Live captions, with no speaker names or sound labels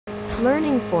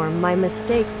Learning from my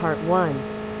mistake part 1.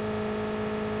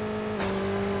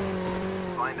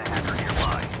 Find the hacker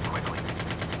nearby, quickly.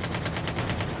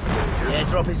 The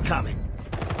airdrop is coming.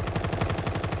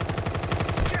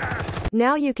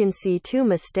 Now you can see 2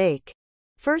 mistake.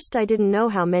 First, I didn't know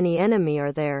how many enemy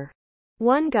are there.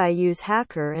 One guy use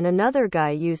hacker and another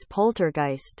guy use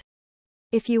poltergeist.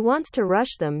 If you wants to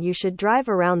rush them, you should drive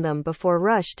around them before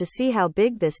rush to see how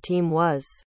big this team was.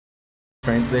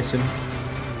 Train station.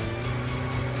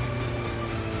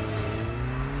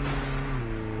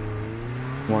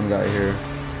 One guy here.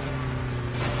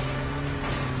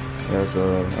 There's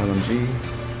a LMG.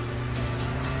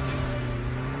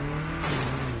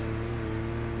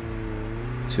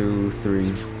 Two,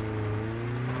 three.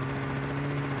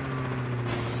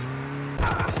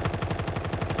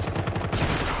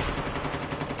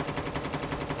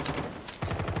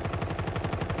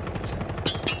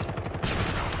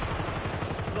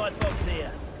 Right box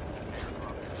here.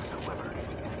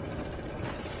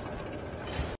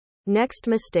 Next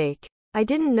mistake. I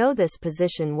didn't know this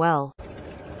position well.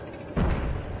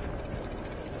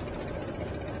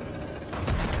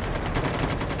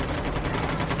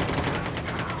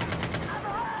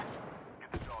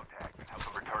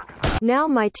 Now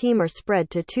my team are spread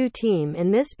to 2 team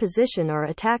in this position or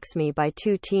attacks me by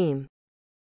 2 team.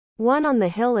 1 on the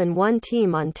hill and 1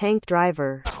 team on tank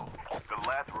driver. The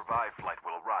last revive flight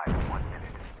will arrive in 1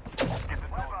 minute. Get the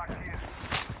dog here.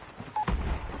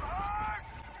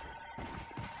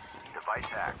 Device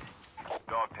hacked.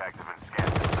 Dog tags have been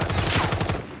scanned.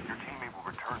 Your teammate will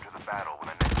return to the battle when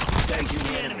the next... Engaging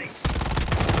the enemy.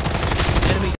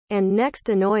 And next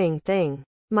annoying thing.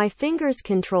 My fingers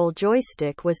control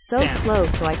joystick was so slow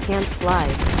so I can't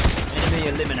slide. Enemy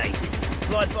eliminated.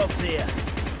 Right box here.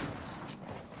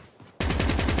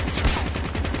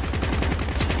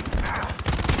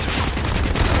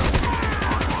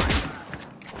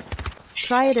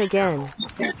 Try it again.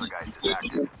 Poltergeist is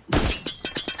active.